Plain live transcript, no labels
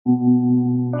Okay,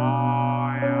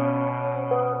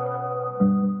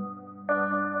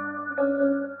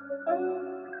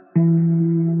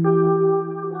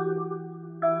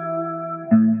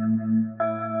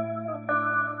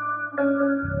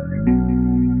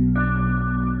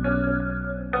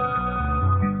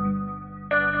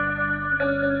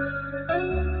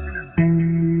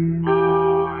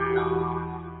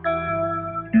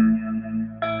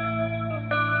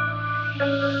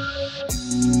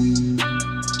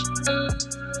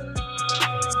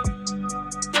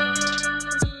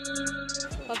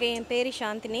 என் பேர்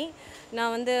சாந்தினி.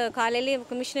 நான் வந்து காலையிலே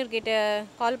கமிஷனர் கிட்ட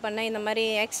கால் பண்ணேன். இந்த மாதிரி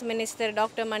X minister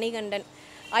doctor Manikandan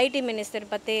ID minister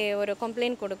பற்றி ஒரு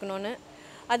கம்ப்ளைண்ட் கொடுக்கணுன்னு.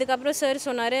 அதுக்கப்புறம் சார்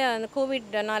சொன்னார், அந்த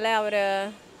கோவிட்னால அவர்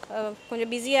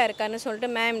கொஞ்சம் பிஸியாக இருக்காருன்னு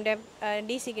சொல்லிட்டு மேம்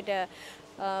டிசி கிட்ட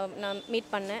நான்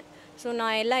மீட் பண்ணேன். ஸோ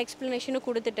நான் எல்லா எக்ஸ்ப்ளனேஷனும்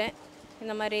கொடுத்துட்டேன்.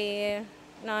 இந்த மாதிரி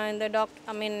நான் இந்த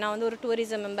நான் வந்து ஒரு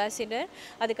டூரிசம் அம்பாசிடர்.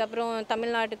 அதுக்கப்புறம்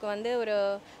தமிழ்நாட்டுக்கு வந்து ஒரு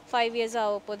 5 years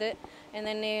ஆக போகுது. அண்ட்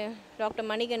தென் டாக்டர்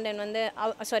மணிகண்டன் வந்து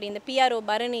இந்த பிஆர்ஓ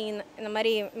பரணி இந்த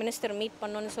மாதிரி மினிஸ்டர் மீட்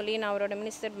பண்ணணுன்னு சொல்லி நான் அவரோட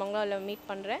மினிஸ்டர் பங்களாவில் மீட்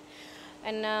பண்ணுறேன்.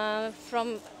 அண்ட்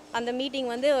ஃப்ரம் அந்த மீட்டிங்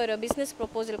வந்து ஒரு பிஸ்னஸ்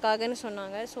ப்ரொப்போசலுக்காகன்னு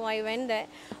சொன்னாங்க. So I went.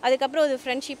 அதுக்கப்புறம் அது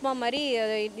ஃப்ரெண்ட்ஷிப்பாக மாதிரி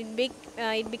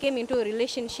இட் பிகேம் இன்டு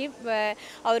ரிலேஷன்ஷிப்.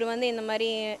 அவர் வந்து இந்த மாதிரி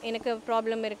எனக்கு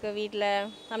ப்ராப்ளம் இருக்குது வீட்டில்,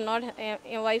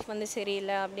 என் ஒய்ஃப் வந்து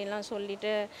சரியில்லை அப்படின்லாம்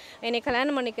சொல்லிவிட்டு என்னை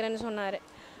கல்யாணம் பண்ணிக்கிறேன்னு சொன்னார்.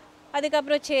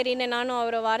 அதுக்கப்புறம் சரின்னு நானும்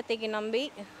அவரை வார்த்தைக்கு நம்பி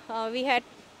வி ஹேட்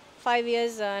 5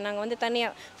 years நாங்கள் வந்து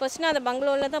தனியாக ஃபர்ஸ்ட் நான் அந்த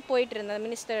பங்களோவில் தான் போயிட்டு இருந்தேன்,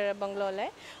 மினிஸ்டர் பங்களோவில்.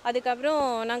 அதுக்கப்புறம்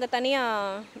நாங்கள்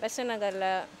தனியாக பெசன்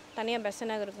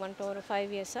நகருக்கு வந்துட்டோம் ஒரு 5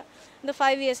 years. இந்த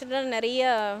 5 yearsல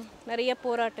நிறைய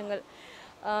போராட்டங்கள்,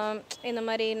 இந்த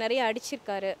மாதிரி நிறைய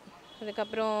அடிச்சிருக்காரு.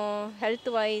 அதுக்கப்புறம் ஹெல்த்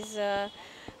வைஸ்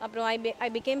அப்புறம் ஐ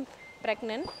பிகேம்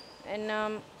ப்ரெக்னென்ட். அண்ட்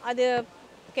அது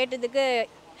கேட்டதுக்கு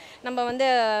நம்ம வந்து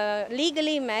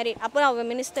லீகலி மேரிட், அப்புறம் அவர்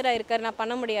மினிஸ்டராக இருக்கார், நான்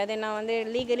பண்ண முடியாது, நான் வந்து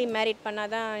லீகலி மேரிட்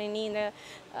பண்ணால் தான் நீ இந்த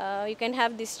you can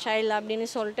have this child அப்படின்னு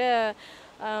சொல்லிட்டு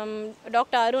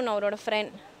டாக்டர் அருண் அவரோட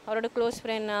ஃப்ரெண்ட், அவரோட க்ளோஸ்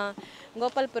ஃப்ரெண்ட்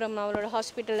கோபால்புரம் அவரோட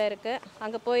ஹாஸ்பிட்டலில் இருக்குது,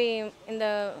 அங்கே போய் இந்த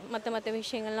மற்ற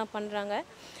விஷயங்கள்லாம் பண்ணுறாங்க.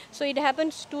 So it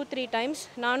happens 2-3 times.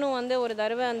 நானும் வந்து ஒரு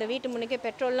தடவை அந்த வீட்டு முன்னுக்கே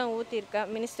பெட்ரோல்லாம்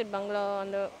ஊற்றிருக்கேன் மினிஸ்டர் பங்களா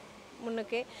அந்த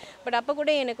முன்னுக்கே. பட் அப்போ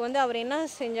கூட எனக்கு வந்து அவர் என்ன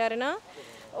செஞ்சாருன்னா,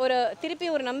 திருப்பி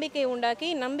ஒரு நம்பிக்கை உண்டாக்கி,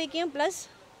 நம்பிக்கையும் ப்ளஸ்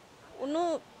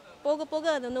இன்னும் போக போக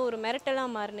அது வந்து ஒரு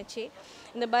மிரட்டலாக மாறுனுச்சு.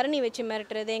 இந்த பரணி வச்சு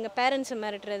மிரட்டுறது, எங்கள் பேரண்ட்ஸை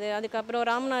மிரட்டுறது. அதுக்கப்புறம்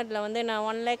ராம்நாட்டில் வந்து நான்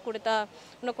 1 lakh கொடுத்தா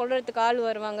இன்னும் கொள்றதுக்கு ஆள்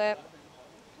வருவாங்க,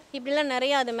 இப்படிலாம்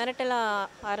நிறையா அது மிரட்டலாக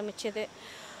ஆரம்பிச்சது.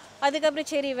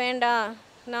 அதுக்கப்புறம் சரி வேண்டாம்,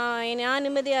 நான்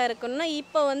நிம்மதியாக இருக்கணும்னா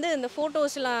இப்போ வந்து இந்த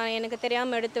ஃபோட்டோஸ்லாம் எனக்கு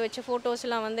தெரியாமல் எடுத்து வச்ச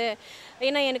ஃபோட்டோஸ்லாம் வந்து,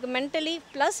 ஏன்னா எனக்கு மென்டலி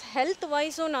ப்ளஸ் ஹெல்த்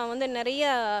வைஸும் நான் வந்து நிறைய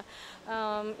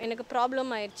எனக்கு ப்ராப்ளம்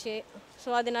ஆயிடுச்சு. ஸோ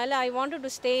அதனால I wanted to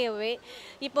stay away.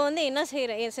 இப்போ வந்து என்ன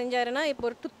செஞ்சாருன்னா, இப்போ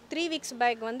ஒரு 3 weeks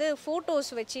பேக் வந்து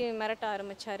ஃபோட்டோஸ் வச்சு மிரட்ட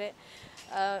ஆரம்பித்தார்,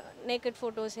 நேக்கட்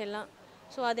ஃபோட்டோஸ் எல்லாம்.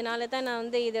 ஸோ அதனால தான் நான்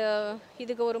வந்து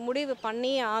இதுக்கு ஒரு முடிவு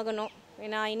பண்ணியே ஆகணும்.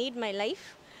 ஏன்னா ஐ நீட் மை லைஃப்,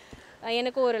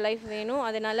 எனக்கும் ஒரு லைஃப் வேணும்.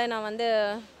 அதனால் நான் வந்து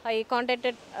ஐ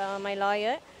கான்டாக்டட் மை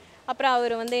லாயர். அப்புறம்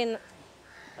அவர் வந்து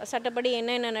சட்டப்படி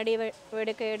என்னென்ன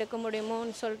நடவடிக்கை எடுக்க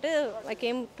முடியுமோன்னு சொல்லிட்டு I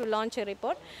came to launch a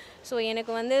report. So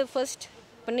எனக்கு வந்து ஃபர்ஸ்ட்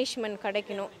பனிஷ்மெண்ட்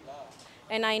கிடைக்கணும்.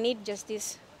 And I need justice.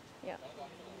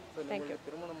 Thank you.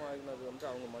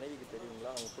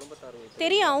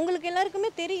 தெரியும், அவங்களுக்கு எல்லாருக்குமே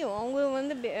தெரியும். அவங்க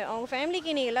வந்து அவங்க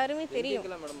ஃபேமிலிக்கு நீ எல்லாருமே தெரியும்.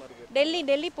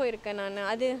 டெல்லி போயிருக்கேன் நான்.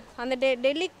 அது அந்த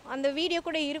டெல்லி அந்த வீடியோ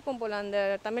கூட இருக்கும் போல் அந்த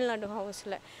தமிழ்நாடு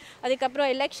ஹவுஸில்.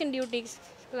 அதுக்கப்புறம் எலெக்ஷன்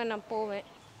டியூட்டிஸில் நான் போவேன்.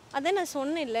 அதான் நான்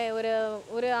சொன்னேன் இல்லை,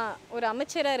 ஒரு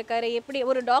அமைச்சராக இருக்கார், எப்படி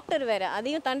ஒரு டாக்டர் வேறு,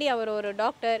 அதையும் தாண்டி அவர் ஒரு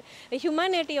டாக்டர்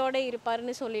ஹியூமனிட்டியோடு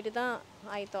இருப்பார்னு சொல்லிட்டு தான்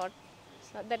I thought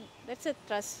that's a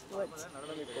trust words.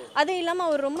 அது இல்லாமல்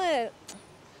அவர்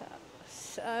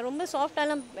ரொம்ப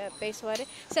சாஃப்டாலாம் பேசுவார்.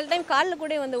 சில டைம் காலில்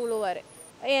கூட வந்து விழுவார்,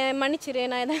 மன்னிச்சிரு,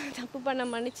 நான் எதாவது தப்பு பண்ண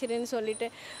மன்னிச்சிருன்னு சொல்லிட்டு.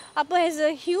 அப்போ as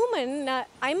a human,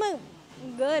 I'm a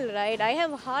girl right, I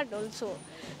have heart also.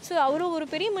 So அவரும் ஒரு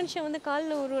பெரிய மனுஷன் வந்து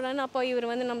காலில் உருவான்னு, அப்போ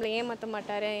இவர் வந்து நம்மளை ஏமாற்ற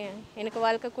மாட்டார், எனக்கு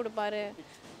வாழ்க்கை கொடுப்பாரு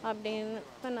அப்படின்னு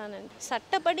தான் நான்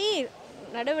சட்டப்படி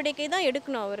நடவடிக்கை தான்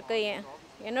எடுக்கணும் அவருக்கு.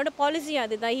 என்னோடய பாலிசி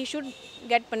அதுதான், he should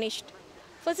get punished.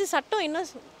 First சட்டம் என்ன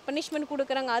பனிஷ்மெண்ட்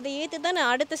கொடுக்குறாங்க அதை ஏற்று தான்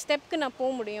நான் அடுத்த ஸ்டெப்க்கு நான்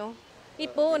போக முடியும்.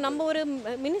 இப்போது நம்ம ஒரு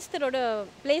மினிஸ்டரோட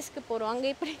பிளேஸ்க்கு போகிறோம்,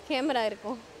 அங்கே எப்படி கேமரா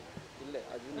இருக்கும்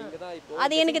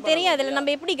அது எனக்கு தெரியும். அதில்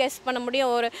நம்ம எப்படி கெஸ் பண்ண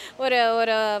முடியும்? ஒரு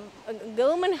ஒரு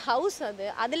கவர்மெண்ட் ஹவுஸ்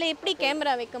அதில் எப்படி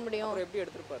கேமரா வைக்க முடியும்?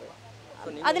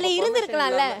 அதில்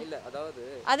இருந்திருக்கலாம்ல,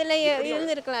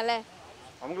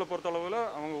 அவங்கள பொறுத்தளவில்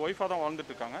அவங்க ஒய்ஃபாக தான்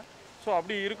வாழ்ந்துட்டு இருக்காங்க. ஸோ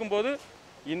அப்படி இருக்கும்போது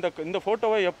இந்த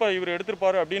ஃபோட்டோவை எப்போ இவர்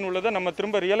எடுத்திருப்பாரு அப்படின்னு உள்ளதை நம்ம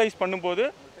திரும்ப ரியலைஸ் பண்ணும்போது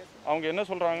அவங்க என்ன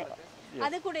சொல்கிறாங்க?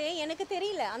 அது கூட எனக்கு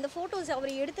தெரியல. அந்த ஃபோட்டோஸ்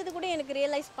அவர் எடுத்தது கூட எனக்கு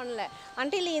ரியலைஸ் பண்ணல.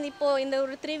 அன்டில் இப்போ இந்த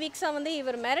ஒரு 3 வீக்ஸாக வந்து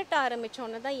இவர் மிரட்ட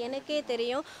ஆரம்பித்தோன்னே தான் எனக்கே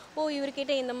தெரியும், ஓ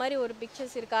இவர்கிட்ட இந்த மாதிரி ஒரு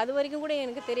பிக்சர்ஸ் இருக்குது. அது வரைக்கும் கூட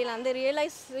எனக்கு தெரியல. அந்த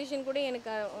ரியலைசேஷன் கூட எனக்கு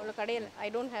அவ்வளோ கிடையல. I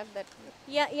don't have that.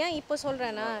 ஏன் இப்போ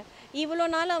சொல்கிறேன்னா, இவ்வளோ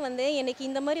நாளாக வந்து எனக்கு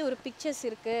இந்த மாதிரி ஒரு பிக்சர்ஸ்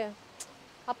இருக்குது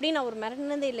அப்படின்னு அவர்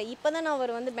மிரட்டினதே இல்லை. இப்போ தான்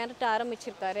அவர் வந்து மிரட்ட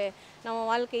ஆரம்பிச்சிருக்காரு. நான்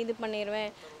வாழ்க்கை இது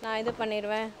பண்ணிடுவேன், நான் இது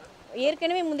பண்ணிடுவேன்.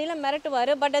 ஏற்கனவே முந்தியெல்லாம்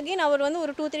மிரட்டுவார். பட் அகெயின் அவர் வந்து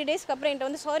ஒரு 2-3 டேஸ்க்கு அப்புறம் என்கிட்ட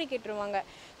வந்து சாரி கேட்டுருவாங்க.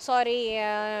 சாரி,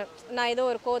 நான் ஏதோ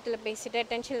ஒரு கோவத்தில் பேசிட்டேன்,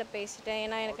 டென்ஷனில் பேசிட்டேன்,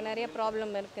 ஏன்னா எனக்கு நிறைய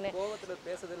ப்ராப்ளம் இருக்குன்னு. கோவத்தில்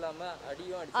பேசுறது இல்லாமல்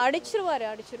அடிச்சிருவார்.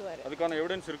 அதுக்கான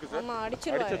எவிடன்ஸ் இருக்குது சார். ஆமாம்,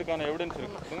 அடிச்சிருவார். அடிச்சதுக்கான எவிடன்ஸ்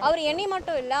இருக்குது. அவர் என்னை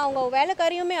மட்டும் இல்லை, அவங்க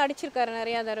வேலைக்காரியுமே அடிச்சிருக்காரு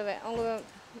நிறையா தடவை. அவங்க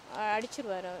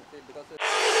அடிச்சிருவார் அவர்.